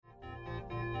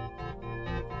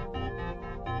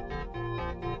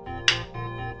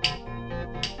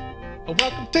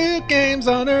Welcome to Games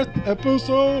on Earth,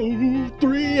 episode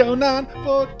 309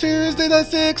 for Tuesday the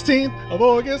 16th of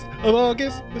August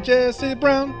with Jesse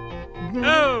Brown.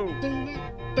 Oh!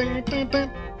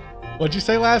 What'd you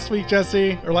say last week,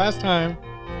 Jesse? Or last time?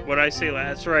 What'd I say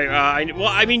last? Right. You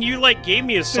gave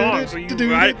me a song, so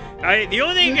the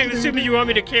only thing I can assume is you want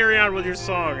me to carry on with your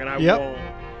song, and I won't.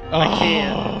 I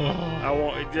can't. I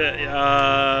won't.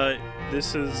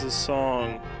 This is a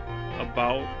song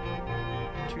about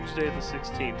Tuesday the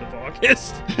 16th of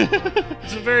August.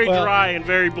 It's a very dry and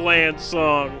very bland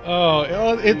song.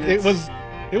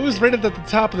 It was rated at the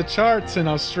top of the charts in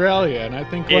Australia, and I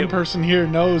think one person here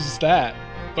knows that.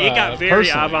 It got very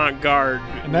avant-garde.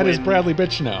 And that is Bradley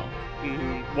Bichno.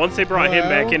 Mm-hmm. Once they brought him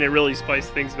back in, it really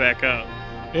spiced things back up.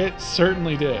 It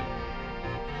certainly did.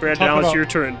 Brad, now it's your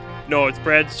turn. No, it's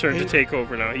Brad's turn to take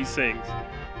over now. He sings.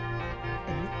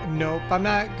 Nope, I'm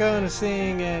not gonna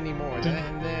sing anymore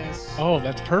than this. Oh,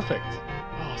 that's perfect.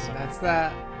 Awesome. That's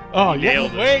that. Oh, yeah.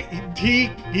 Wait, he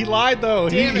lied though.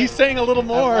 He sang a little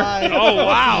more. Oh,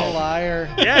 wow. I'm a liar.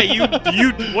 Yeah, you.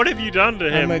 What have you done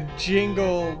to him? I'm a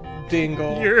jingle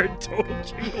dingle. You're a total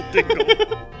jingle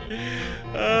dingle.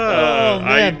 Oh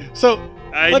man.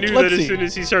 I knew that as soon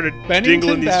as he started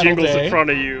jingling these jingles in front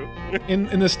of you.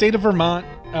 in the state of Vermont,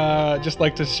 just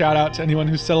like to shout out to anyone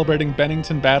who's celebrating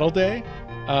Bennington Battle Day.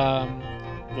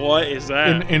 What is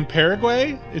that? In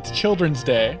Paraguay, it's Children's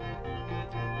Day.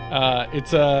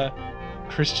 It's a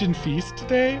Christian feast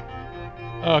day.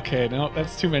 Okay, no,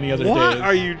 that's too many other days. What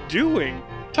are you doing?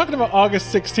 Talking about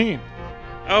August 16th.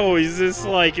 Oh, is this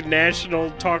like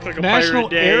National Talk Like a National Pirate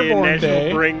Day Airborne and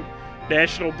Day.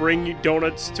 National Bring You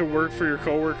Donuts to Work for Your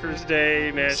Coworkers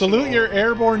Day? Salute your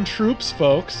airborne troops,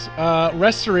 folks.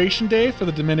 Restoration Day for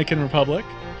the Dominican Republic.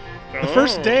 The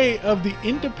first day of the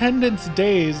Independence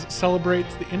Days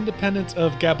celebrates the independence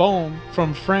of Gabon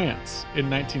from France in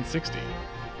 1960.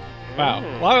 Wow,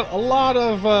 a lot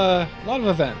of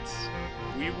events.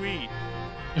 Oui.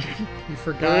 You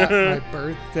forgot my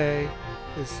birthday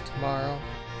is tomorrow.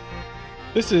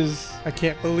 I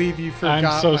can't believe you forgot.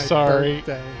 I'm so my sorry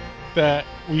birthday. that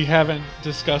we haven't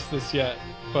discussed this yet,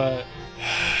 but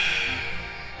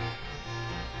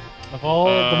of all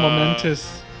the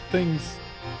momentous things,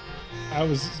 I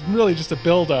was really just a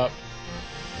build-up.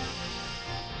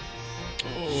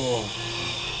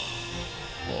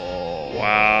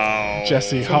 Wow.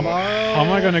 Jesse, how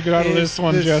am I going to go out of this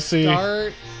one, Jesse?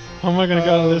 How am I going to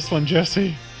go out of this one,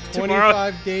 Jesse?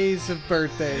 25 days of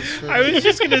birthdays for me. I was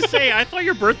just going to say, I thought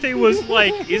your birthday was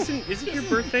like, isn't your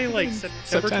birthday like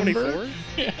September 24th?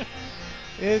 Yeah.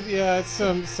 It's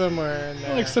somewhere in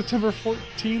there. Like September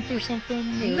 14th or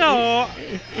something? No,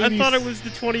 I thought it was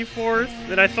the 24th,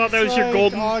 and I thought that was your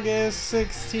golden... August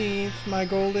 16th, my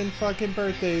golden fucking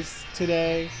birthday's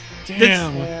today.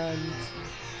 Damn. And...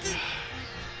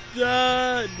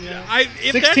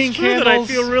 if 16 that's true, candles. then I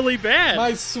feel really bad.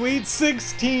 My sweet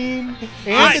 16.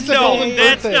 It's a golden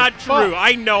that's birthday. not true.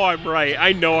 I know I'm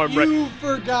right. You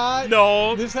forgot.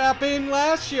 No. This happened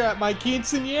last year at my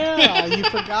quinceañera. You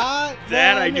forgot that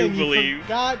then, I do and you believe.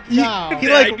 forgot now. He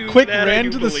That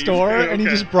ran to the store and he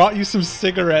just brought you some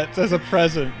cigarettes as a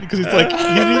present because it's like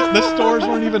the stores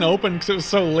weren't even open because it was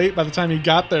so late by the time he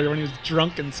got there when he was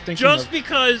drunk and stinking. Just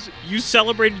because you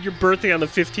celebrated your birthday on the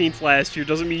 15th last year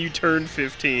doesn't mean you turned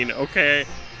 15, okay?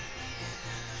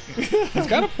 He's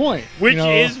got a point. Which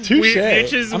is touche. weird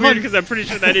because I'm pretty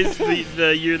sure that is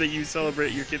the year that you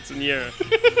celebrate your quinceañera.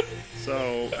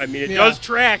 So, I mean, it does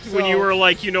track when you were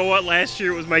like, you know what, last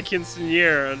year it was my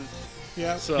quinceañera.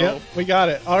 Yeah. So. Yep, we got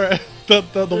it. All right.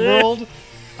 The world,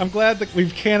 I'm glad that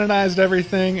we've canonized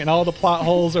everything and all the plot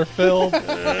holes are filled.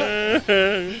 This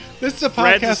is a podcast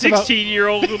Brad's a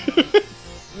 16-year-old.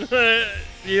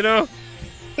 You know?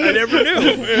 I never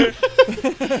knew.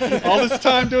 All this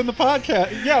time doing the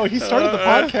podcast. Yeah, when he started the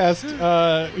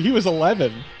podcast, he was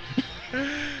 11.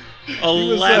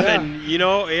 11. You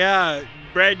know, yeah.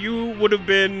 Brad, you would have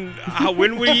been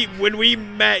when we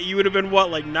met. You would have been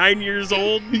what, like 9 years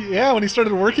old? Yeah, when he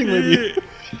started working with you.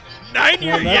 9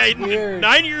 years. That's Yeah, weird.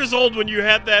 9 years old when you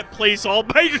had that place all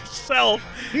by yourself.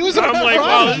 He was. I'm like,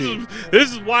 wow,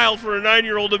 this is wild for a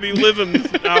 9-year-old to be living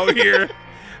out here.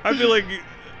 I feel like.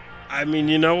 I mean,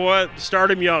 you know what?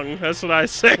 Start him young. That's what I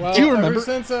say. Well, Do you remember? ever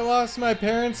since I lost my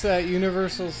parents at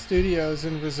Universal Studios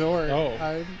and Resort,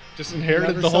 I just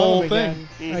inherited never the saw whole them thing. again.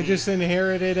 Mm-hmm. I just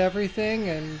inherited everything,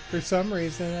 and for some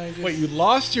reason, I just... Wait, you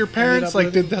lost your parents?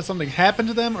 Like, did something happen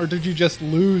to them, or did you just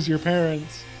lose your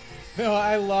parents? No,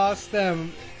 I lost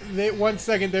them. One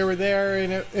second they were there,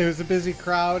 and it was a busy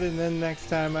crowd, and then next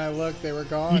time I looked, they were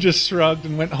gone. You just shrugged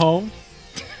and went home?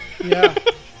 Yeah.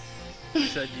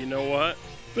 Said, you know what?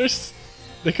 There's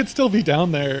They could still be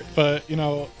down there, but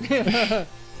I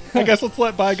guess let's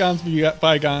let bygones be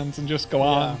bygones and just go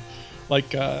on.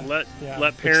 Like let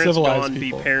parents gone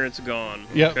people. Be parents gone.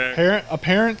 Yeah, okay. A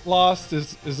parent lost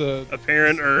is a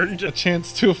parent earned a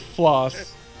chance to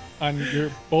floss on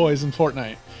your boys in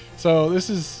Fortnite. So this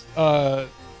is not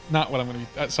what I'm going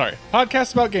to be. Sorry,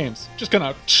 podcast about games. Just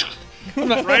gonna. I'm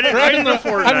not grabbing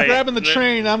the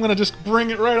train. I'm gonna just bring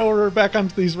it right over back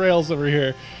onto these rails over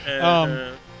here.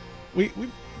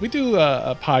 We do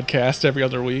a podcast every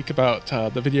other week about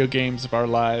the video games of our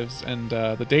lives and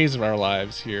the days of our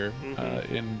lives here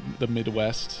in the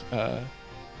Midwest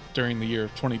during the year of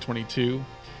 2022.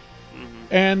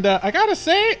 And I gotta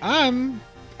say, I'm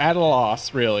at a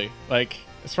loss, really. Like,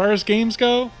 as far as games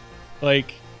go,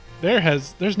 like,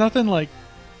 there's nothing like...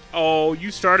 Oh,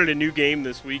 you started a new game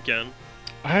this weekend.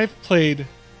 I've played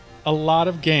a lot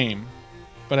of game,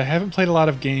 but I haven't played a lot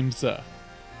of games. The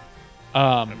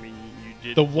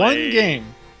one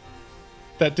game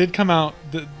that did come out,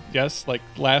 like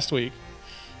last week,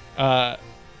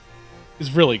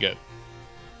 is really good,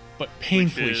 but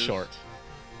painfully short.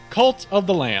 Cult of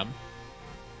the Lamb.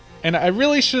 And I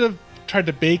really should have tried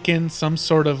to bake in some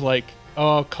sort of like,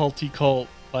 culty cult,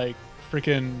 like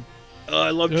freaking...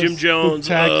 I love Jim Jones.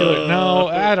 Spectacular. No,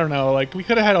 I don't know. Like, we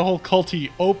could have had a whole culty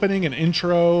opening and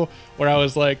intro where I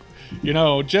was like,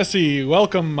 Jesse,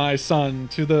 welcome my son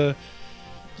to the...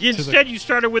 Instead, you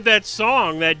started with that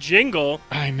song, that jingle.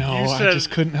 I know. I just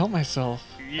couldn't help myself.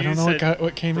 I don't know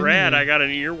what came in. Brad, I got an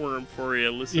earworm for you.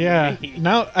 Listen to me.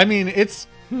 Now, I mean, it's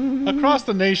across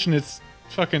the nation. It's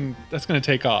fucking. That's gonna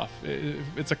take off.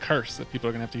 It's a curse that people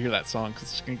are gonna have to hear that song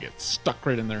because it's gonna get stuck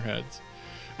right in their heads.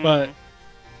 But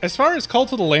as far as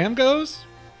Cult of the Lamb goes,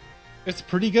 it's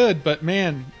pretty good. But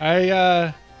man,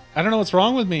 I don't know what's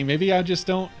wrong with me. Maybe I just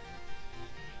don't.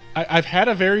 I've had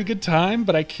a very good time,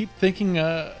 but I keep thinking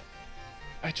I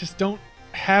just don't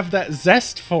have that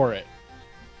zest for it.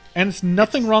 And it's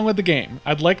nothing wrong with the game.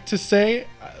 I'd like to say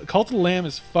Cult of the Lamb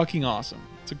is fucking awesome.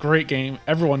 It's a great game.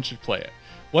 Everyone should play it.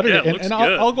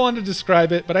 I'll go on to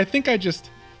describe it, but I think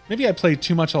maybe I played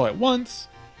too much all at once,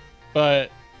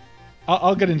 but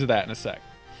I'll get into that in a sec.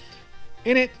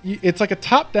 In it, it's like a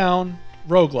top-down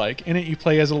roguelike. In it, you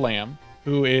play as a lamb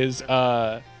who is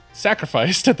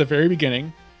sacrificed at the very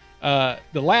beginning. The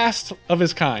last of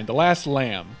his kind, the last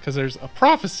lamb, because there's a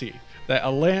prophecy that a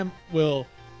lamb will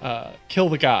kill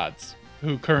the gods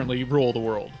who currently rule the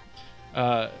world.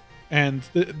 And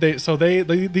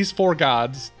these four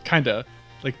gods, kind of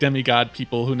like demigod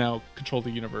people who now control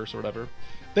the universe or whatever,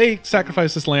 they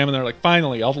sacrifice this lamb and they're like,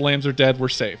 finally, all the lambs are dead, we're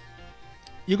safe.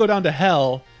 You go down to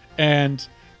hell, and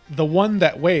the one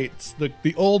that waits,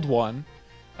 the old one,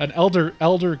 an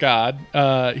elder god,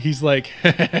 he's like,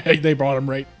 they brought him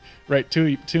right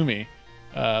to me.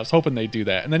 I was hoping they'd do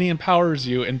that. And then he empowers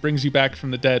you and brings you back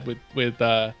from the dead with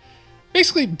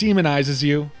basically demonizes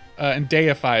you and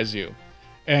deifies you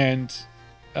and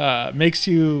makes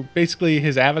you basically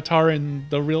his avatar in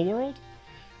the real world,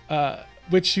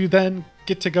 which you then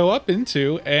get to go up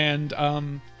into and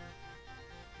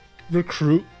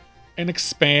recruit and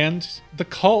expand the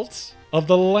cult of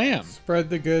the Lamb. Spread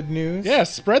the good news. Yeah,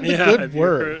 spread the good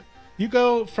word. You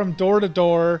go from door to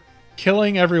door,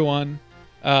 killing everyone,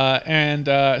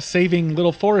 and saving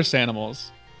little forest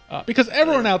animals, because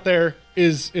everyone out there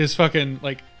is fucking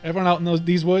like everyone out in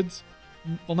these woods.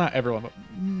 Well, not everyone, but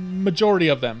majority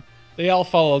of them. They all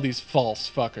follow these false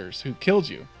fuckers who killed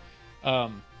you,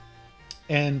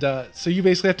 and so you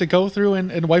basically have to go through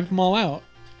and wipe them all out.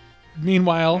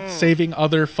 Meanwhile, saving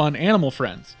other fun animal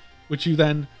friends, which you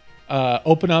then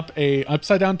open up a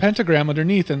upside down pentagram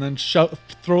underneath and then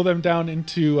throw them down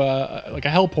into like a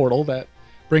hell portal that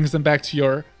brings them back to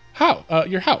your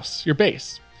house, your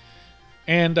base.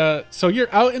 And so you're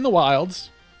out in the wilds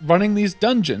running these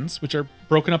dungeons, which are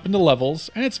broken up into levels,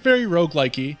 and it's very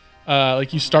roguelike-y.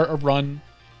 Like you start a run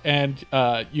and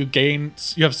you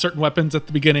have certain weapons at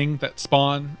the beginning that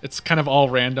spawn. It's kind of all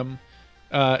random.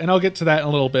 And I'll get to that in a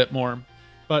little bit more.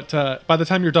 But by the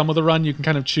time you're done with the run, you can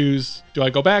kind of choose, do I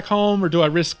go back home or do I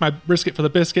risk it for the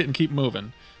biscuit and keep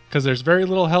moving? Because there's very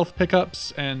little health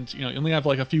pickups and, you only have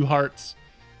like a few hearts.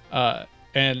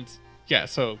 And yeah,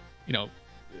 so,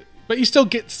 but you still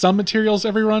get some materials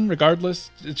every run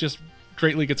regardless. It just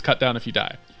greatly gets cut down if you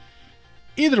die.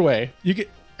 Either way,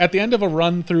 at the end of a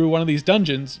run through one of these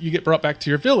dungeons, you get brought back to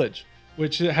your village,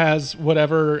 which has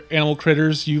whatever animal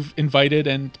critters you've invited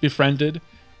and befriended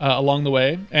along the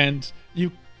way, and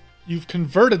you've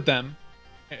converted them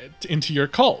into your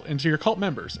cult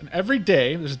members. And every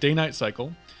day, there's a day-night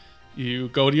cycle, you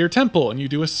go to your temple and you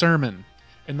do a sermon,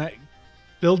 and that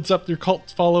builds up your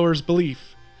cult followers'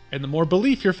 belief. And the more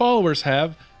belief your followers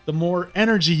have, the more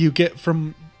energy you get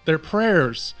from their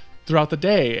prayers throughout the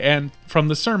day and from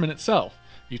the sermon itself.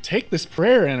 You take this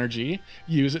prayer energy,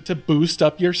 use it to boost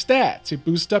up your stats. You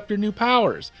boost up your new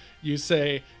powers. You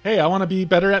say, hey, I want to be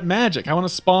better at magic. I want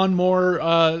to spawn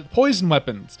more poison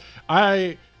weapons.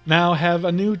 I now have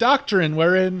a new doctrine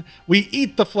wherein we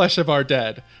eat the flesh of our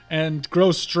dead and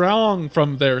grow strong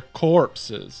from their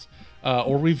corpses.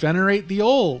 Or we venerate the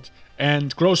old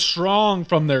and grow strong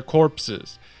from their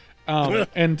corpses.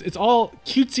 And it's all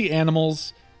cutesy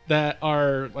animals that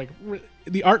are like,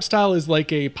 the art style is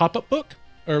like a pop-up book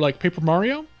or like Paper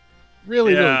Mario.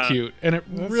 Really cute. And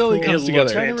that's really cool. Comes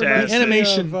together. Fantastic. The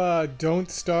animation. Of,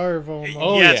 Don't Starve almost.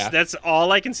 Oh, yes, that's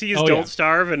all I can see is Don't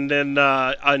Starve, and then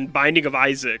on Binding of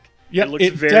Isaac. Yeah, it looks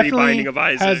very Binding of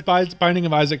Isaac. Has Binding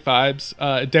of Isaac vibes.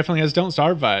 It definitely has Don't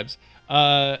Starve vibes.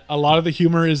 A lot of the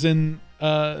humor is in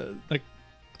like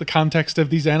the context of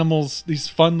these animals, these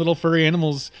fun little furry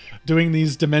animals doing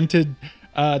these demented,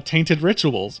 tainted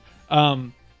rituals.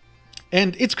 And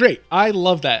it's great. I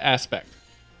love that aspect.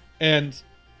 And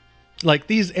like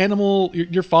these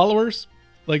your followers,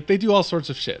 like they do all sorts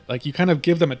of shit. Like you kind of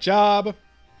give them a job.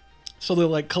 So they'll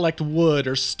like collect wood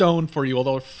or stone for you, or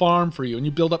they'll farm for you, and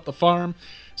you build up the farm.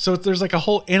 So there's like a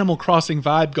whole Animal Crossing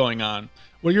vibe going on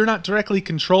where you're not directly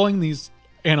controlling these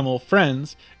animal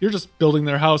friends. You're just building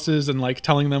their houses and like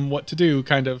telling them what to do,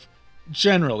 kind of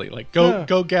generally. Like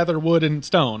go gather wood and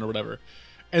stone or whatever.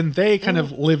 And they kind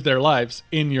of live their lives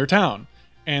in your town.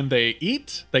 And they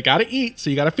eat. They got to eat,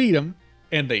 so you got to feed them.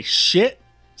 And they shit,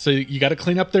 so you got to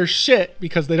clean up their shit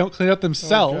because they don't clean up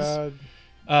themselves. Oh,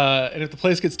 God. And if the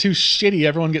place gets too shitty,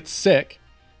 everyone gets sick.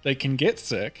 They can get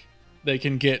sick. They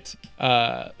can get.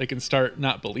 They can start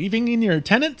not believing in your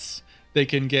tenants. They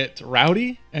can get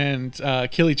rowdy and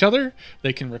kill each other.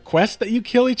 They can request that you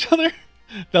kill each other.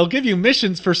 They'll give you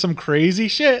missions for some crazy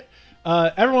shit.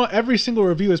 Every single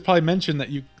review has probably mentioned that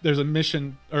there's a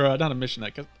mission, or not a mission.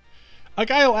 Like a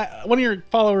guy, one of your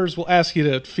followers will ask you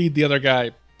to feed the other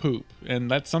guy poop, and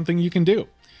that's something you can do.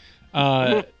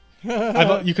 You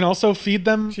can also feed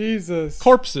them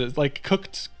corpses, like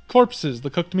cooked corpses, the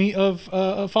cooked meat of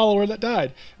a follower that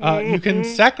died. You can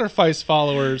sacrifice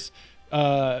followers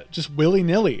just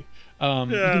willy-nilly. You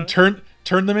can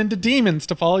turn them into demons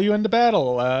to follow you into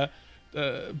battle.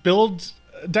 Build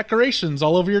decorations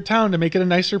all over your town to make it a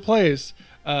nicer place.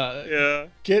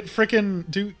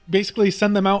 Basically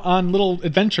send them out on little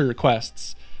adventure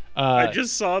quests. I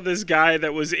just saw this guy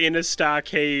that was in a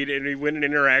stockade, and he went and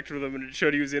interacted with him, and it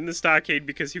showed he was in the stockade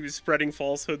because he was spreading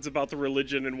falsehoods about the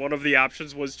religion, and one of the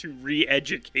options was to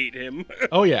re-educate him.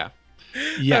 Oh, yeah.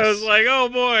 Yes. I was like, oh,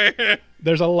 boy.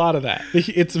 There's a lot of that.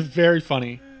 It's very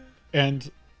funny, and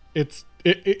it's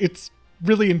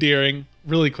really endearing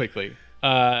really quickly.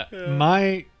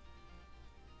 My,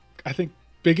 I think,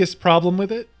 biggest problem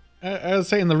with it, I would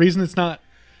say, and the reason I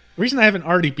haven't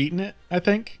already beaten it, I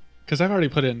think, because I've already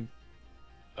put in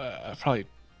probably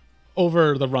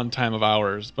over the runtime of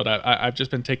hours, but I've just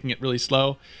been taking it really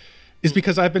slow, is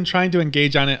because I've been trying to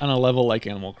engage on it on a level like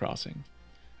Animal Crossing.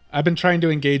 I've been trying to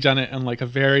engage on it in like a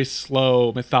very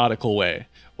slow, methodical way,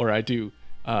 where I do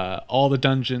all the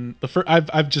dungeon.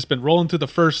 I've just been rolling through the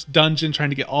first dungeon, trying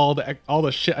to get all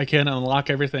the shit I can and unlock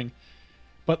everything.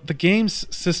 But the game's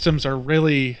systems are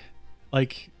really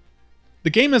like,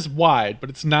 the game is wide, but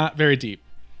it's not very deep.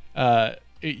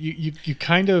 You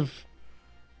kind of.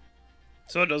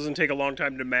 So it doesn't take a long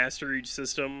time to master each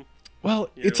system. Well,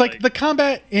 it's like the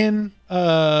combat in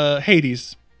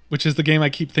Hades, which is the game I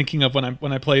keep thinking of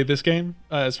when I play this game.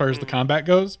 As far as the combat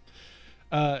goes,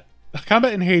 the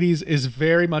combat in Hades is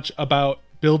very much about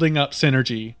building up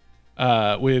synergy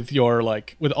with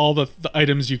with all the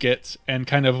items you get and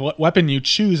kind of what weapon you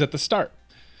choose at the start.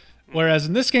 Whereas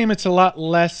in this game, it's a lot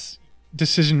less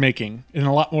decision making and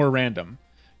a lot more random.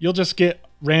 You'll just get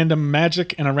random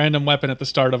magic and a random weapon at the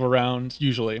start of a round,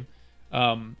 usually.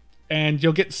 And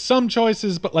you'll get some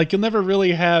choices, but like you'll never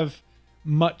really have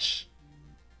much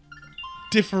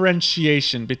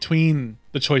differentiation between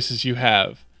the choices you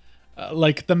have.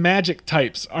 Like the magic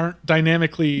types aren't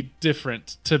dynamically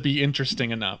different to be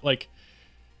interesting enough. Like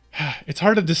it's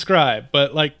hard to describe,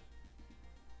 but like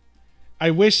I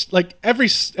wish like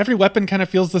every weapon kind of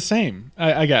feels the same.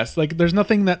 I guess like there's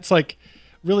nothing that's like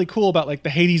really cool about like the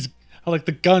Hades, how like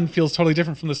the gun feels totally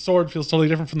different from the sword, feels totally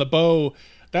different from the bow.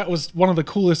 That was one of the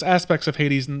coolest aspects of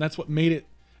Hades, and that's what made it.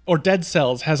 Or Dead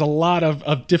Cells has a lot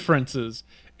of differences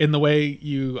in the way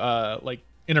you like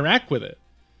interact with it.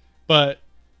 But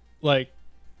like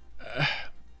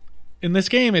in this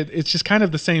game, it's just kind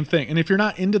of the same thing. And if you're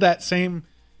not into that same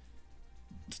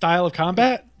style of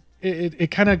combat,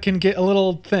 it kind of can get a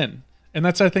little thin. And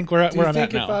that's, I think, where I'm at now. Do you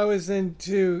think if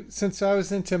I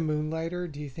was into Moonlighter,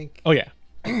 do you think? Oh yeah,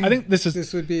 I think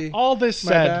this would be all this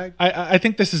said. I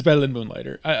think this is better than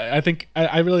Moonlighter. I think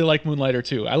I really like Moonlighter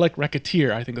too. I like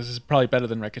Racketeer. I think this is probably better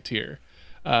than Racketeer.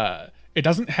 It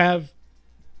doesn't have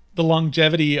the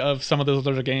longevity of some of those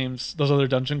other games, those other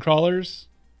dungeon crawlers,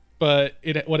 but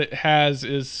what it has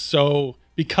is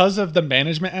because of the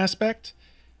management aspect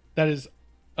that is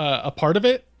a part of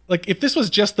it. Like if this was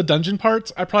just the dungeon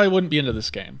parts, I probably wouldn't be into this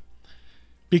game.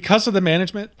 Because of the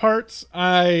management parts,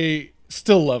 I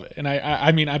still love it, and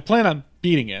I mean I plan on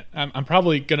beating it. I'm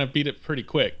probably gonna beat it pretty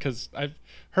quick because I've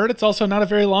heard it's also not a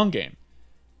very long game,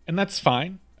 and that's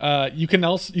fine. You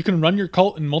can run your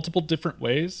cult in multiple different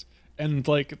ways, and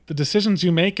like the decisions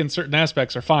you make in certain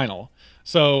aspects are final.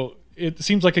 So it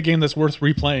seems like a game that's worth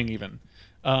replaying. Even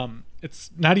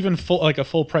it's not even a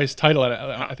full price title.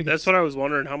 I think that's what I was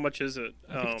wondering. How much is it?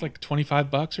 I think it's like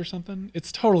 $25 or something.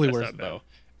 It's totally worth it though.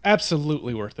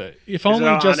 Absolutely worth it. If is only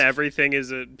it just on everything.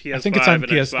 Is it PS5? I think it's on and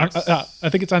PS. Xbox? I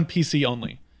think it's on PC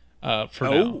only.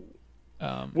 For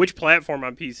now. Which platform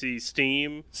on PC?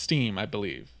 Steam. Steam, I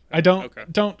believe.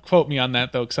 Don't quote me on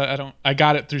that though, because I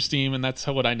got it through Steam, and that's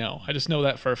what I know. I just know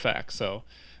that for a fact. So.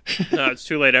 No, it's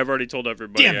too late. I've already told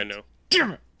everybody. I know.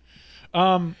 Damn it.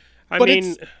 But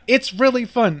it's really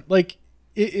fun. Like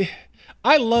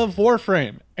I love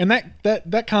Warframe, and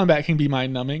that combat can be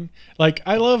mind numbing. Like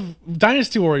I love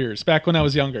Dynasty Warriors back when I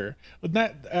was younger. But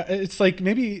that it's like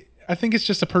maybe I think it's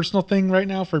just a personal thing right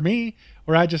now for me,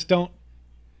 where I just don't.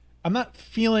 I'm not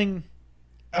feeling.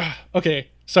 Okay,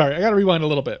 sorry. I got to rewind a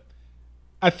little bit.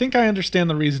 I think I understand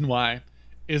the reason why,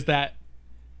 is that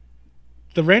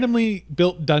the randomly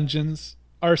built dungeons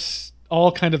are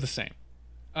all kind of the same.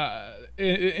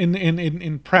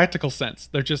 In practical sense,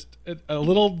 they're just a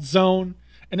little zone,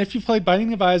 and if you've played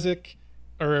Binding of Isaac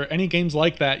or any games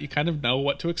like that, you kind of know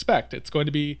what to expect. It's going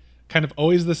to be kind of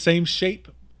always the same shape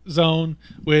zone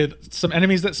with some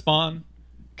enemies that spawn,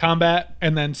 combat,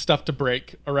 and then stuff to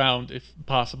break around if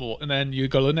possible, and then you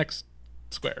go to the next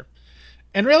square.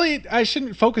 And really, I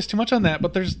shouldn't focus too much on that,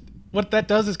 but what that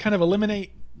does is kind of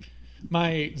eliminate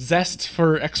my zest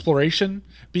for exploration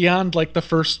beyond like the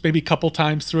first maybe couple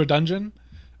times through a dungeon.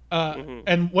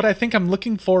 And what I think I'm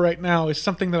looking for right now is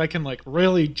something that I can like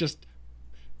really just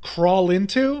crawl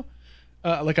into,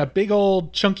 like a big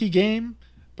old chunky game.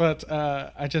 But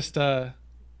I just I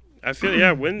feel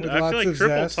like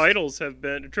AAA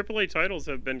titles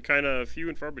have been kind of few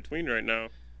and far between right now.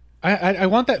 I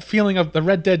want that feeling of the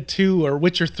Red Dead 2 or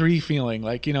Witcher 3 feeling,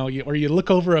 like, you know, where you look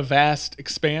over a vast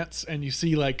expanse and you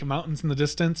see like mountains in the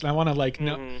distance, and I want to like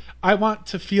I want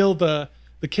to feel the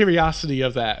curiosity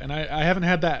of that, and I haven't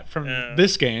had that from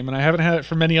this game, and I haven't had it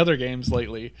from many other games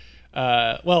lately.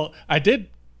 Well, I did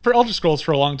for Elder Scrolls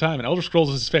for a long time, and Elder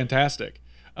Scrolls is fantastic,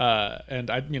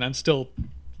 and I mean I'm still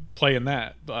playing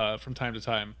that from time to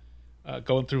time,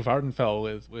 going through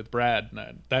Vardenfell with Brad,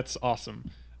 and that's awesome.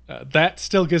 That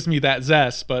still gives me that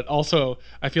zest, but also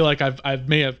I feel like I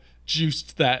may have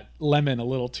juiced that lemon a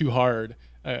little too hard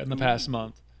in the past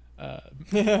month.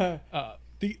 The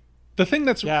thing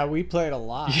that's we played a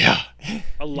lot. Yeah,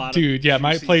 a lot, dude. Yeah,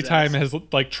 my playtime has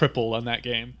like tripled on that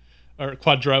game, or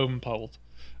quadrupled.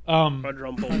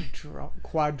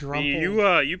 Quadruple.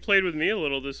 You played with me a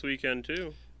little this weekend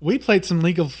too. We played some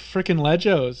League of freaking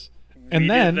Legos. And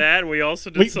then did that, and we also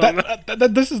did some.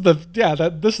 This is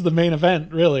the main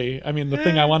event, really. I mean, the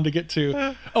thing I wanted to get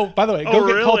to. Oh, by the way,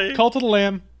 go get Cult of the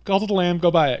Lamb. Cult of the Lamb,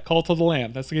 go buy it. Cult of the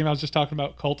Lamb. That's the game I was just talking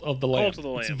about. Cult of the Lamb. Cult of the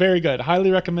Lamb. It's very good.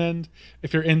 Highly recommend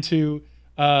if you're into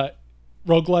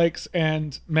roguelikes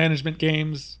and management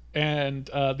games and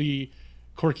the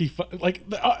quirky,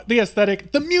 the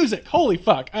aesthetic, the music. Holy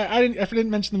fuck! I didn't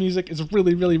mention the music is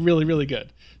really, really, really, really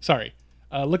good. Sorry.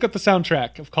 Look up the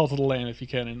soundtrack of Cult of the Lamb if you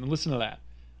can, and listen to that.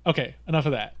 Okay, enough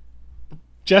of that.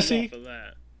 Jesse? Enough of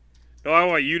that. No, I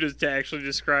want you to actually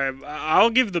describe. I'll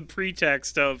give the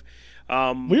pretext of.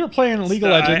 We were playing League of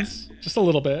Legends just a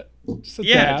little bit. Just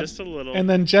a little. And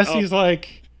then Jesse's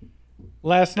like,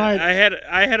 last night.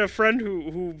 I had a friend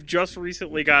who just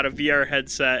recently got a VR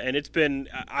headset, and it's been.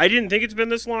 I didn't think it's been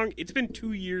this long. It's been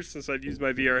 2 years since I've used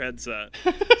my VR headset.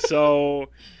 So.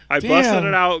 I busted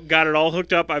it out, got it all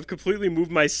hooked up. I've completely moved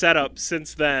my setup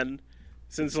since then,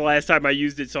 since the last time I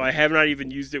used it. So I have not even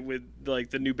used it with like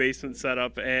the new basement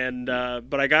setup. And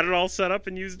but I got it all set up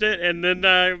and used it. And then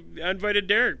I invited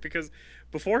Derek because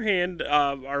beforehand,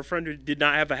 our friend who did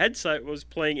not have a headset was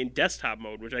playing in desktop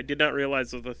mode, which I did not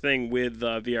realize was a thing with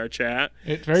VR chat.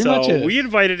 It very much is. So we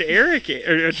invited Derek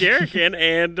in,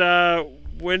 and.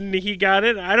 When he got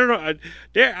it, I don't know.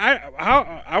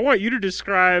 I want you to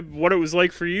describe what it was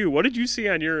like for you. What did you see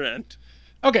on your end?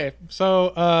 Okay,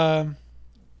 so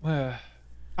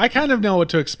I kind of know what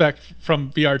to expect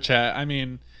from VR chat. I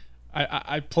mean,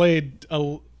 I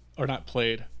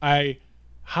I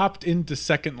hopped into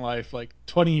Second Life like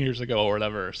 20 years ago or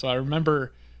whatever. So I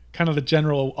remember kind of the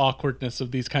general awkwardness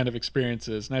of these kind of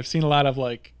experiences. And I've seen a lot of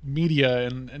like media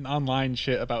and online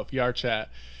shit about VR chat.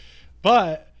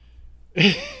 But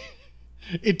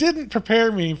it didn't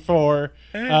prepare me for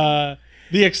the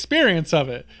experience of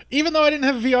it. Even though I didn't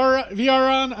have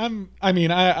VR on,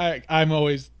 I'm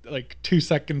always like 2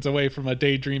 seconds away from a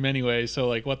daydream anyway. So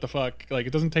like, what the fuck? Like,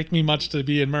 it doesn't take me much to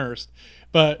be immersed.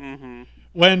 But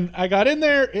when I got in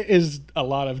there, it is a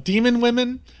lot of demon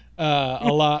women, a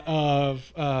lot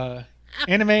of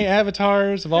anime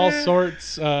avatars of all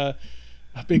sorts, a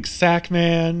big sack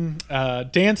man,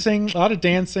 dancing, a lot of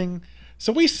dancing.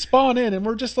 So we spawn in and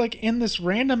we're just like in this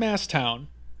random ass town.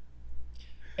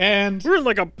 And we're in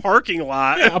like a parking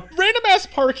lot. Yeah, a random ass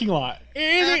parking lot.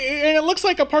 And it looks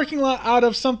like a parking lot out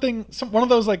of one of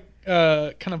those like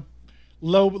kind of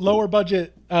lower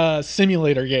budget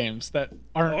simulator games that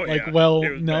aren't well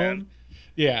known. Bad.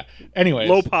 Yeah. Anyways.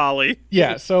 Low poly.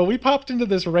 Yeah. So we popped into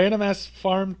this random ass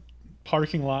farm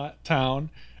parking lot town,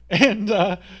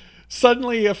 and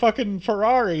suddenly a fucking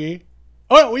Ferrari.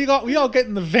 Oh, we all get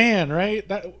in the van, right?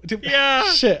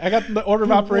 Shit, I got the order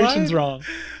of operations wrong.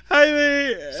 I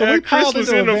mean, so we Chris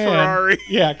was in a Ferrari.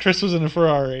 Yeah, Chris was in a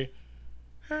Ferrari.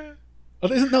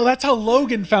 No, that's how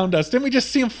Logan found us. Didn't we just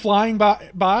see him flying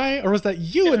by? Or was that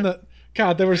you in the...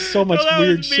 God, there was so much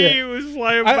weird shit. It was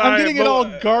flying by. I'm getting it all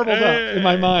garbled up in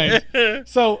my mind.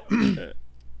 So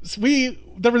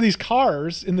there were these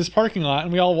cars in this parking lot,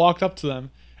 and we all walked up to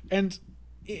them. And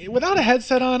without a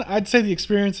headset on, I'd say the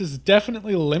experience is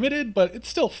definitely limited, but it's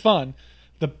still fun.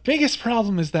 The biggest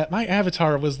problem is that my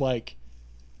avatar was like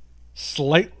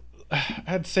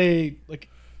I'd say like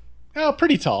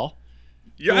pretty tall.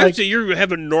 Yeah, I'd say you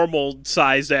have a normal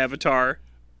sized avatar.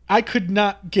 I could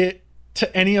not get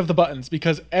to any of the buttons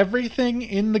because everything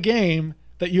in the game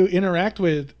that you interact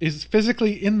with is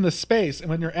physically in the space, and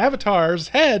when your avatar's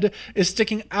head is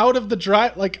sticking out of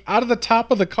out of the top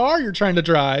of the car you're trying to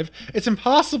drive, it's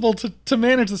impossible to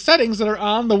manage the settings that are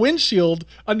on the windshield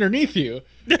underneath you.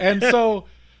 And so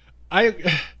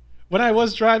when I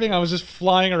was driving, I was just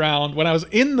flying around. When I was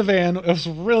in the van, it was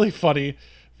really funny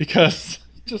because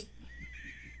just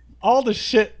all the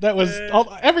shit that was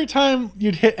every time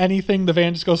you'd hit anything, the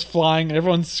van just goes flying and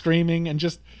everyone's screaming, and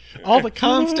just all the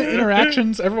constant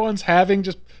interactions everyone's having,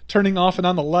 just turning off and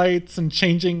on the lights and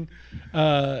changing,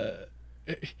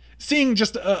 seeing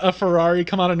just a Ferrari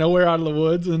come out of nowhere out of the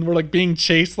woods, and we're like being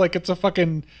chased like it's a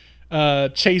fucking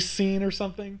chase scene or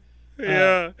something.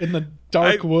 Yeah. In the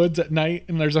dark woods at night,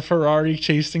 and there's a Ferrari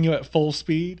chasing you at full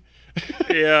speed.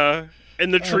 Yeah.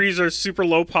 And the trees are super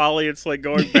low poly. It's like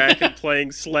going back and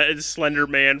playing Slender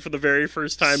Man for the very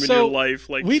first time in your life,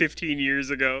 15 years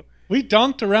ago. We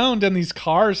dunked around in these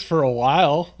cars for a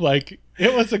while. Like,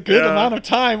 it was a good amount of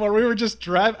time where we were just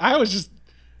driving. I was just,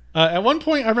 at one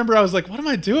point, I remember I was like, what am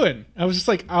I doing? I was just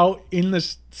like out in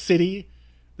this city,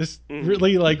 this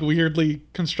really like weirdly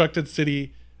constructed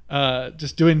city,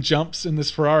 just doing jumps in this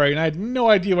Ferrari. And I had no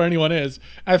idea where anyone is.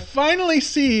 I finally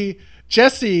see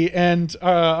Jesse and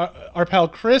our pal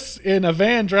Chris in a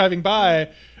van driving by,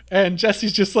 and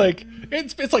Jesse's just like,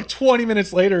 it's like 20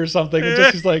 minutes later or something, and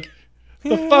Jesse's like,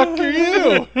 the fuck are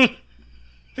you?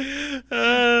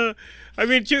 I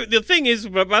mean, the thing is,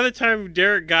 by the time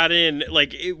Derek got in,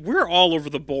 like, we're all over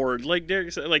the board. Like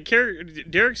Derek's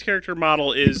character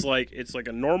model is like, it's like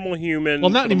a normal human.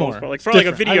 Well, not anymore. Like for like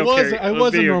a video character. I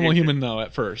was a normal human though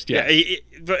at first. Yeah.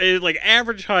 Like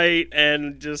average height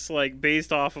and just like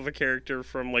based off of a character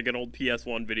from like an old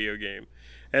PS1 video game.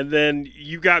 And then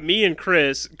you got me and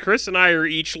Chris. Chris and I are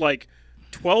each like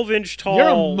 12-inch tall. You're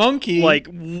a monkey. Like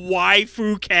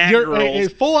waifu cat You're girls. a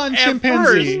full-on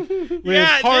chimpanzee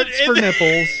with parts for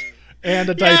nipples and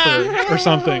a diaper or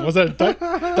something. Was that a diaper?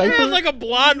 I had like a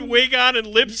blonde wig on and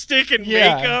lipstick and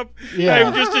makeup. Yeah.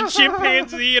 I'm just a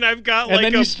chimpanzee and I've got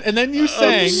like a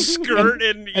skirt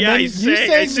and you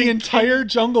sang the entire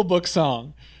Jungle Book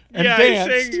song. And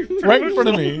danced right in front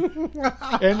of me,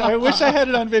 and I wish I had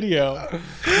it on video.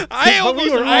 I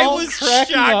was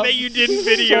shocked that you didn't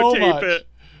videotape it.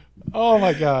 Oh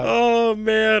my god! Oh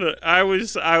man, I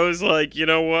was like, you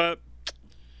know what?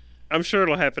 I'm sure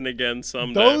it'll happen again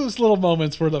someday. Those little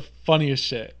moments were the funniest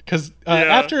shit. Because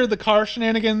after the car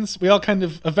shenanigans, we all kind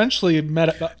of eventually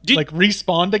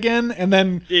respawned again, and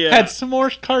then had some more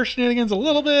car shenanigans a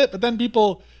little bit. But then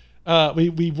people,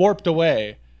 we warped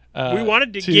away. We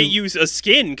wanted to get you a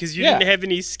skin because you didn't have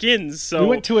any skins. So we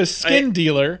went to a skin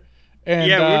dealer, And,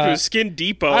 we went to a Skin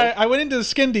Depot. I went into the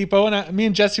Skin Depot, and me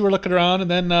and Jesse were looking around,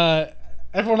 and then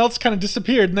everyone else kind of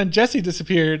disappeared, and then Jesse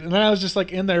disappeared, and then I was just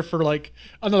like in there for like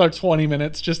another 20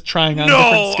 minutes just trying on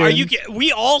different skins.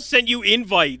 We all sent you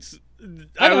invites.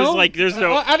 I was like, there's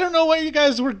no... I don't know where you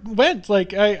guys went.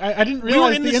 Like, I didn't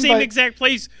realize we were in the same exact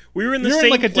place. We were in the same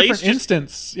place. Like a different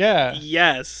instance. Yeah.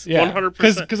 Yes. Yeah. 100%.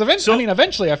 Because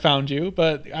eventually I found you,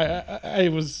 but I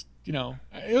was,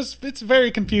 it's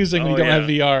very confusing when you don't have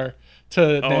VR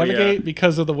to navigate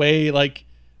because of the way like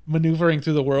maneuvering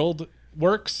through the world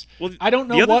works. Well, I don't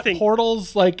know what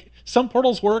portals, like some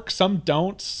portals work, some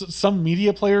don't. Some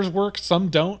media players work, some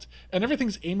don't, and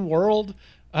everything's in world.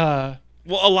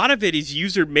 Well, a lot of it is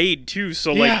user made too.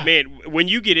 So like, man, when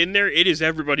you get in there, it is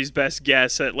everybody's best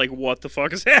guess at like what the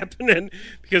fuck is happening,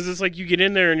 because it's like you get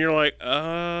in there and you're like,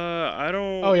 I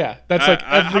don't. Oh yeah, that's like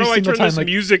every how do I turn time, this like,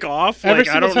 music off? Every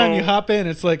like, single time you hop in,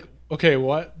 it's like, okay,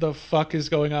 what the fuck is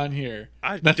going on here?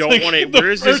 I don't want it. Where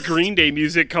is this Green Day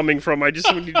music coming from? I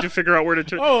just need to figure out where to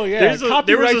turn. Oh yeah,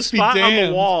 there was a spot on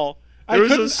the wall. I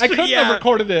couldn't have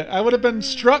recorded it. I would have been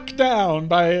struck down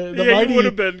by the mighty. You would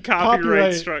have been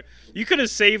copyright struck. You could have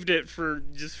saved it for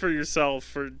yourself,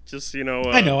 for just I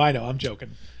know. I'm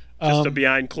joking. Just a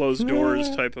behind closed doors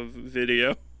type of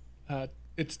video.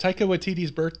 It's Taika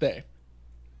Waititi's birthday.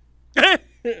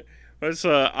 That's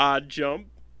an odd jump.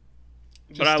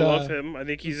 But I love him. I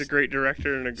think he's a great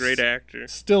director and a great actor.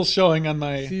 Still showing on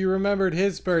my... So you remembered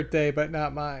his birthday, but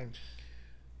not mine.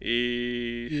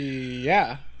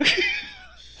 Yeah.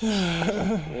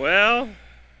 Well...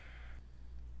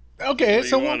 Okay,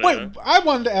 so wait, I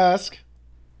wanted to ask,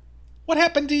 what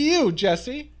happened to you,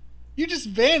 Jesse? You just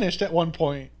vanished at one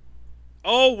point.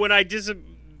 Oh, when I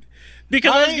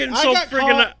because I was getting so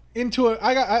friggin'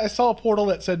 I saw a portal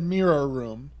that said mirror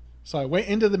room. So I went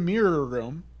into the mirror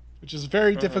room, which is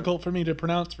very difficult for me to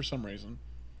pronounce for some reason.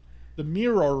 The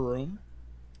mirror room.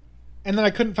 And then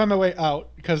I couldn't find my way out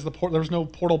because there was no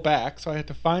portal back, so I had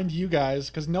to find you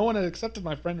guys because no one had accepted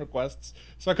my friend requests.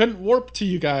 So I couldn't warp to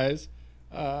you guys.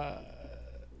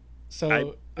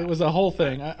 So it was a whole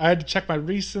thing. I had to check my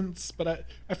recents, but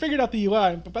I figured out the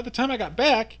UI. But by the time I got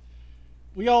back,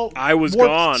 I was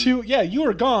gone. You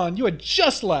were gone. You had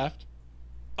just left.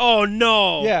 Oh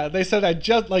no! Yeah, they said I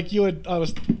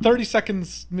was 30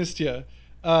 seconds missed you,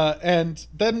 and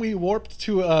then we warped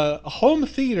to a home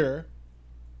theater,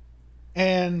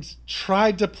 and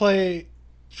tried to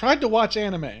watch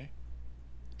anime,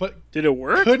 but did it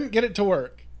work? Couldn't get it to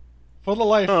work, for the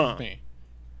life of me.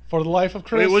 For the life of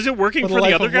Chris. Wait, was it working for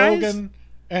the other guys? Logan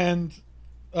and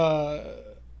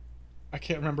I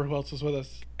can't remember who else was with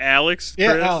us. Alex.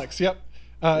 Yeah, Chris? Alex. Yep.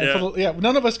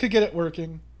 None of us could get it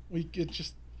working.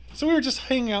 So we were just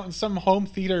hanging out in some home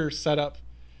theater setup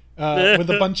with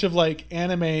a bunch of like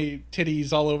anime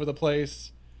titties all over the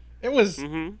place. It was.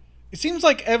 Mm-hmm. It seems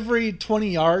like every 20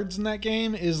 yards in that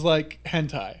game is like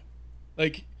hentai,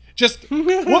 like just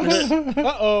whoops.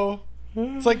 Uh-oh.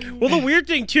 It's like, well, the weird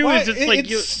thing too is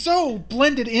it's so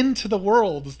blended into the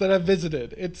worlds that I've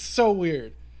visited. It's so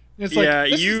weird. It's like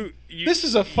this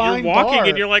is a fine You're walking bar.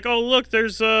 and you're like, oh look,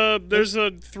 there's a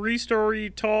 3-story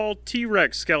tall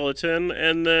T-Rex skeleton,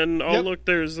 and then look,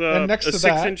 there's a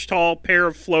 6-inch tall pair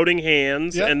of floating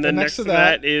hands, and then next to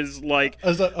that is like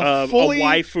a fully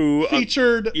waifu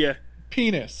featured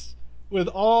penis with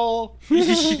all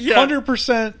 100%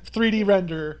 3D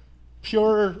render,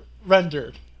 pure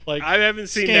rendered. Like I haven't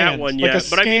seen that one yet,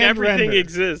 but I mean everything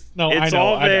exists. No, it's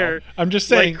all there. I'm just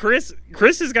saying. Like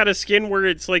Chris has got a skin where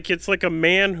it's like a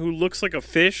man who looks like a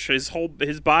fish. His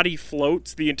body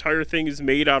floats. The entire thing is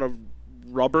made out of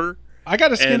rubber. I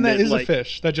got a skin that is a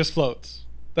fish that just floats.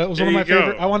 That was one of my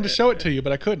favorite. I wanted to show it to you,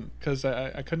 but I couldn't because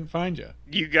I couldn't find you.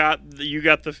 You got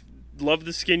the love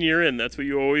the skin you're in. That's what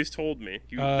you always told me.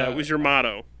 That was your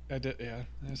motto. I did. Yeah,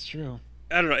 that's true.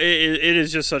 I don't know. It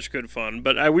is just such good fun.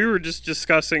 But we were just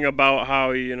discussing about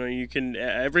how you can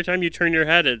every time you turn your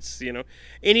head, it's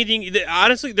anything.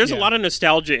 Honestly, there's a lot of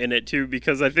nostalgia in it too,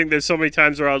 because I think there's so many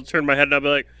times where I'll turn my head and I'll be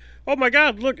like, oh my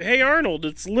God, look, Hey Arnold!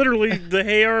 It's literally the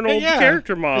Hey Arnold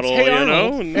character model,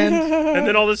 and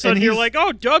then all of a sudden you're like,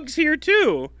 oh, Doug's here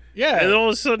too. Yeah, and then all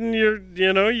of a sudden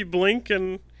you blink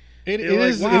and. It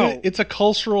is. Wow. It's a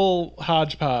cultural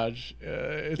hodgepodge.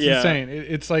 It's insane.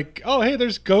 It's like, oh, hey,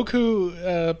 there's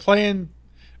Goku playing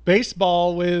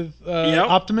baseball with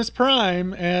Optimus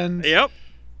Prime, and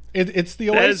it's the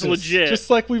Oasis. That is legit.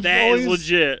 Just like That is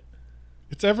legit.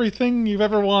 It's everything you've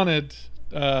ever wanted.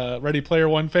 Ready Player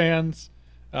One fans.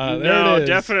 No, it is.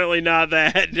 Definitely not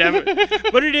that.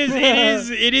 But it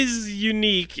is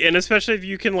unique, and especially if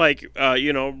you can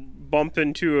bump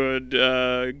into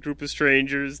a group of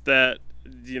strangers that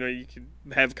you could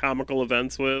have comical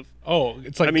events with. Oh,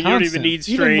 it's like you don't even need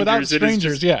strangers. Even without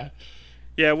strangers, yeah.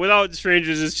 Yeah, without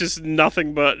strangers, it's just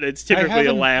nothing but it's typically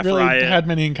a laugh really riot. Had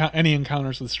any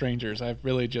encounters with strangers. I've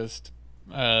really just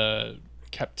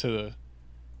kept to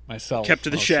myself. Kept to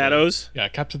the mostly. Shadows. Yeah,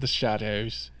 kept to the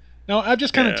shadows. No, I've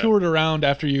just kind of toured around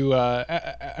after you.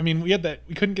 I mean, we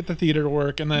couldn't get the theater to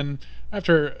work, and then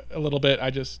after a little bit, I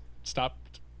just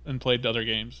stopped and played other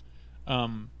games. I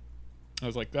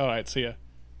was like, all right, see ya,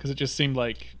 because it just seemed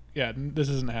like, this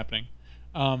isn't happening.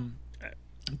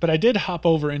 But I did hop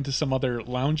over into some other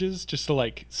lounges just to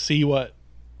like see what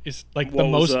is like the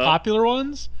most popular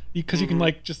ones, because you can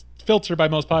like just filter by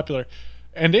most popular,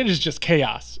 and it is just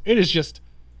chaos. It is just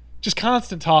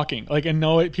constant talking, like, and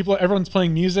everyone's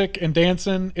playing music and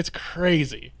dancing. It's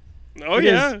crazy. Oh,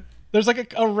 yeah. There's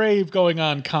like a rave going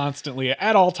on constantly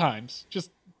at all times.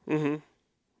 Just. Mm-hmm.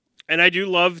 And I do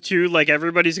love too, like,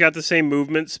 everybody's got the same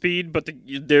movement speed, but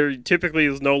there typically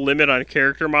is no limit on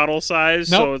character model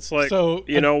size. Nope. So it's like,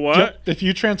 know what? If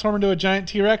you transform into a giant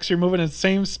T-Rex, you're moving at the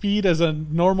same speed as a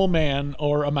normal man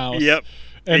or a mouse. Yep.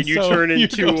 And you turn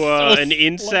into an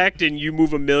insect and you move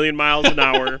 1,000,000 miles an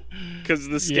hour because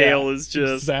the scale is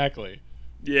just... Exactly.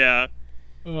 Yeah.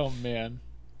 Oh, man.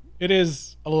 It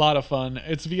is a lot of fun.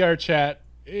 It's VR chat.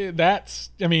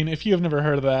 If you have never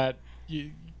heard of that,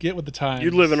 you get with the times.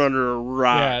 You're living under a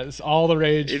rock. Yeah, it's all the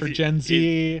rage for Gen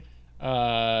Z.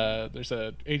 There's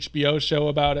a HBO show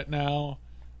about it now.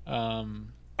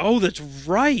 Oh, that's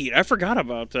right. I forgot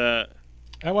about that.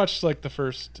 I watched like the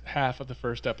first half of the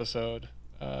first episode.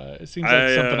 It seems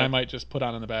like something I might just put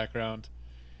on in the background.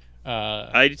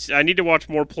 I need to watch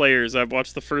more Players. I've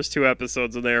watched the first 2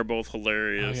 episodes and they are both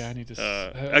hilarious. Oh yeah, I need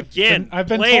to. I've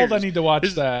been told I need to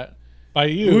watch that by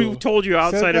you. Who told you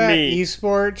outside of me?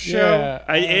 Esports show.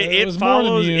 Yeah, it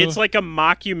follows. It's like a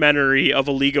mockumentary of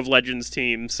a League of Legends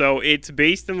team. So it's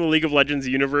based in the League of Legends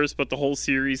universe, but the whole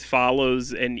series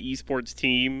follows an esports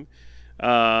team.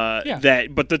 But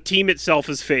the team itself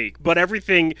is fake, but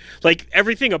everything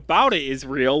about it is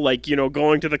real, like,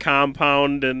 going to the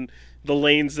compound and the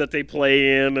lanes that they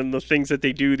play in and the things that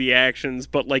they do, the actions,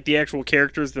 but like the actual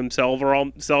characters themselves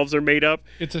are made up.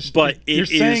 You're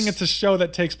saying it's a show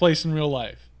that takes place in real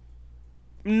life.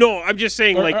 No, I'm just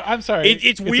saying, I'm sorry.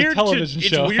 It's weird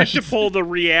to pull the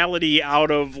reality out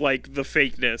of like the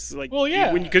fakeness. Like, well,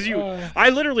 yeah, because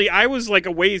I was like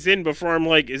a ways in before I'm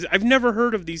like, I've never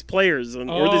heard of these players or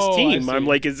this team. I'm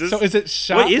like, is this? So is it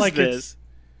shot what is like this?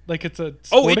 Like it's a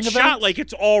it's shot like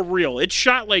it's all real. It's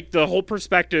shot like the whole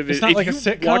perspective. It's not like a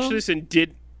sitcom. Watch this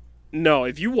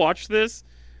if you watch this.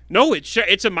 No, it's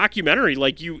a mockumentary.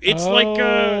 Like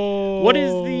what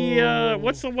is the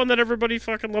what's the one that everybody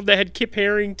fucking loved that had Kip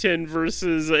Harington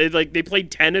versus like they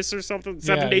played tennis or something?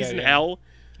 7 Days in Hell.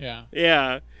 Yeah.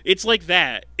 Yeah. It's like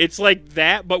that. It's like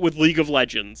that, but with League of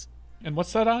Legends. And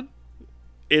what's that on?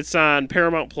 It's on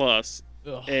Paramount Plus.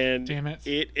 Ugh, and damn it.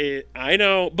 It I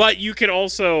know, but you can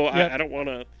also I don't want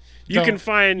to. You can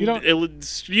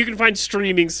find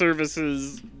streaming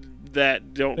services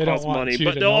that don't cost money,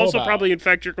 but they'll also probably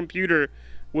infect your computer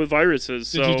with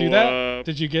viruses. Did you do that?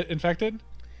 Did you get infected?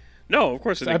 No, of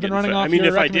course I didn't. I've been running off.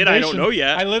 if I did, I don't know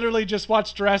yet. I literally just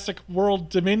watched Jurassic World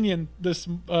Dominion this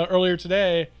earlier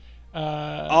today.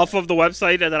 Off of the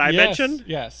website that I mentioned.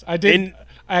 Yes, I did.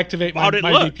 Activate my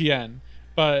VPN,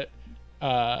 but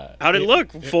how'd it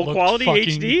look? Full quality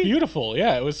HD? Beautiful.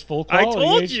 Yeah, it was full quality. I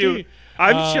told HD. you.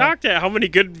 I'm shocked at how many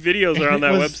good videos are on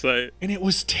that website. And it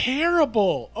was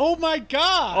terrible. Oh my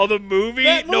god. Oh, the movie?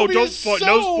 No, no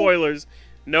spoilers.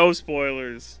 No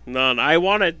spoilers. None. I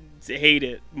want to hate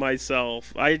it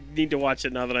myself. I need to watch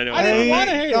it now that I know. I didn't want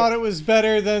to hate it. I thought it was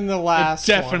better than the last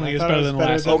one. It definitely is better than the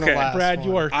last one. Okay, Brad,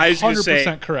 you are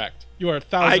 100% correct. You are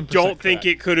 1,000% I don't think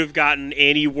it could have gotten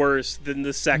any worse than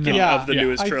the second of the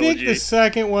newest trilogy. I think the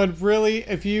second one really,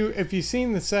 if you've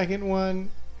seen the second one,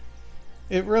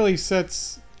 it really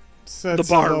sets the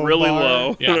bar really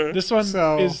low. Yeah, this one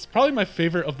is probably my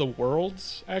favorite of the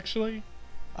worlds. Actually,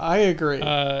 I agree.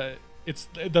 It's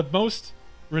the most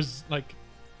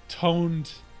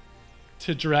toned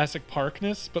to Jurassic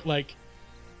Parkness, but like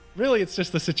really, it's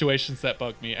just the situations that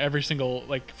bug me. Every single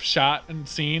shot and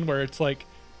scene where it's like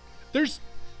there's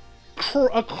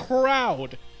a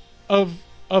crowd of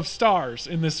stars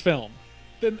in this film,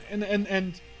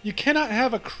 and you cannot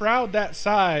have a crowd that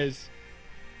size.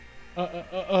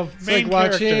 Of it's main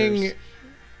like characters. Watching.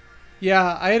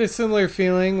 Yeah, I had a similar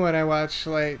feeling when I watched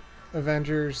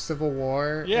Avengers: Civil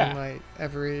War. Yeah, and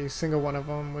every single one of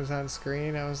them was on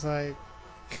screen. I was like,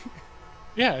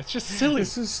 yeah, it's just silly.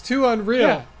 This is too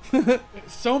unreal. Yeah.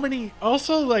 So many.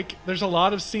 Also, there's a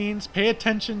lot of scenes. Pay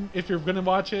attention if you're gonna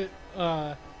watch it.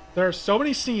 There are so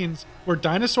many scenes where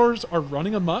dinosaurs are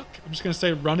running amok. I'm just going to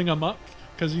say running amok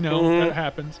because, that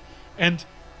happens. And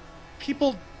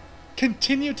people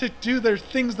continue to do their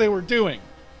things they were doing.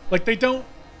 Like, they don't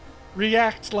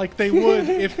react like they would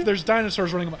if there's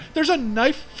dinosaurs running amok. There's a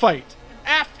knife fight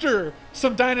after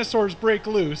some dinosaurs break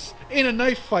loose in a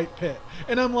knife fight pit.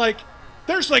 And I'm like,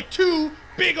 there's like 2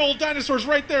 big old dinosaurs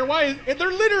right there. Why? And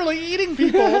they're literally eating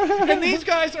people. And these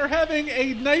guys are having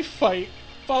a knife fight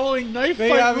following knife fight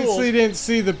rules. They obviously didn't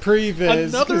see the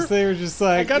previs because they were just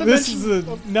like, this is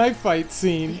a knife fight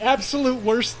scene. The absolute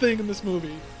worst thing in this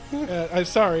movie. I'm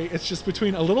sorry. It's just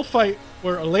between a little fight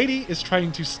where a lady is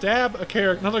trying to stab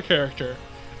another character,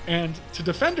 and to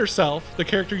defend herself, the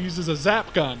character uses a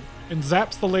zap gun and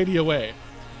zaps the lady away.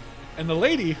 And the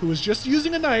lady, who is just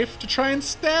using a knife to try and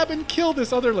stab and kill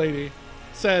this other lady,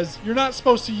 says, "You're not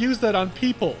supposed to use that on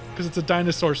people because it's a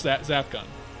dinosaur zap gun."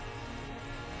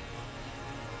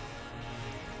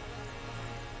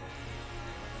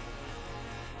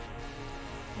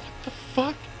 What the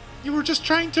fuck? You were just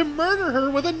trying to murder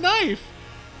her with a knife.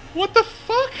 What the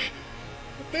fuck?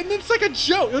 And it's like a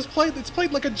joke. It's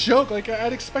played like a joke. Like,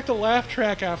 I'd expect a laugh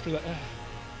track after that.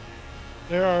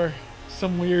 There are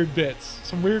some weird bits,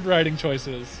 some weird writing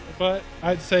choices, but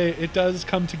I'd say it does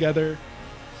come together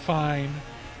fine.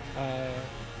 Gosh,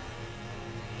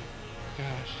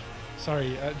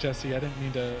 sorry, Jesse, I didn't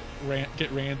mean to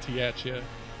get ranty at you.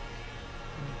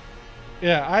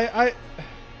 Yeah,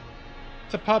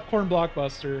 it's a popcorn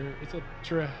blockbuster. It's a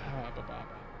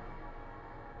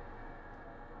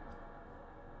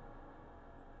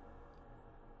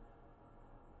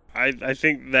I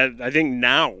think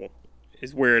now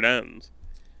is where it ends.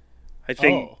 I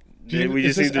think we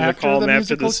just need to call them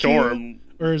after the storm.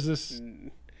 Or is this?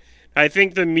 I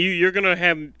think you're gonna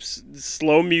have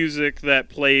slow music that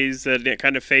plays, that it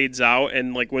kind of fades out,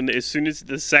 and like as soon as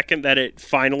the second that it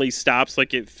finally stops,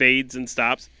 like it fades and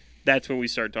stops, that's when we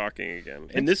start talking again.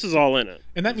 And this is all in it.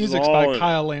 And that music's by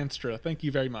Kyle Lanstra. Thank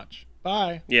you very much.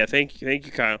 Bye. Yeah, thank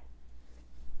you, Kyle.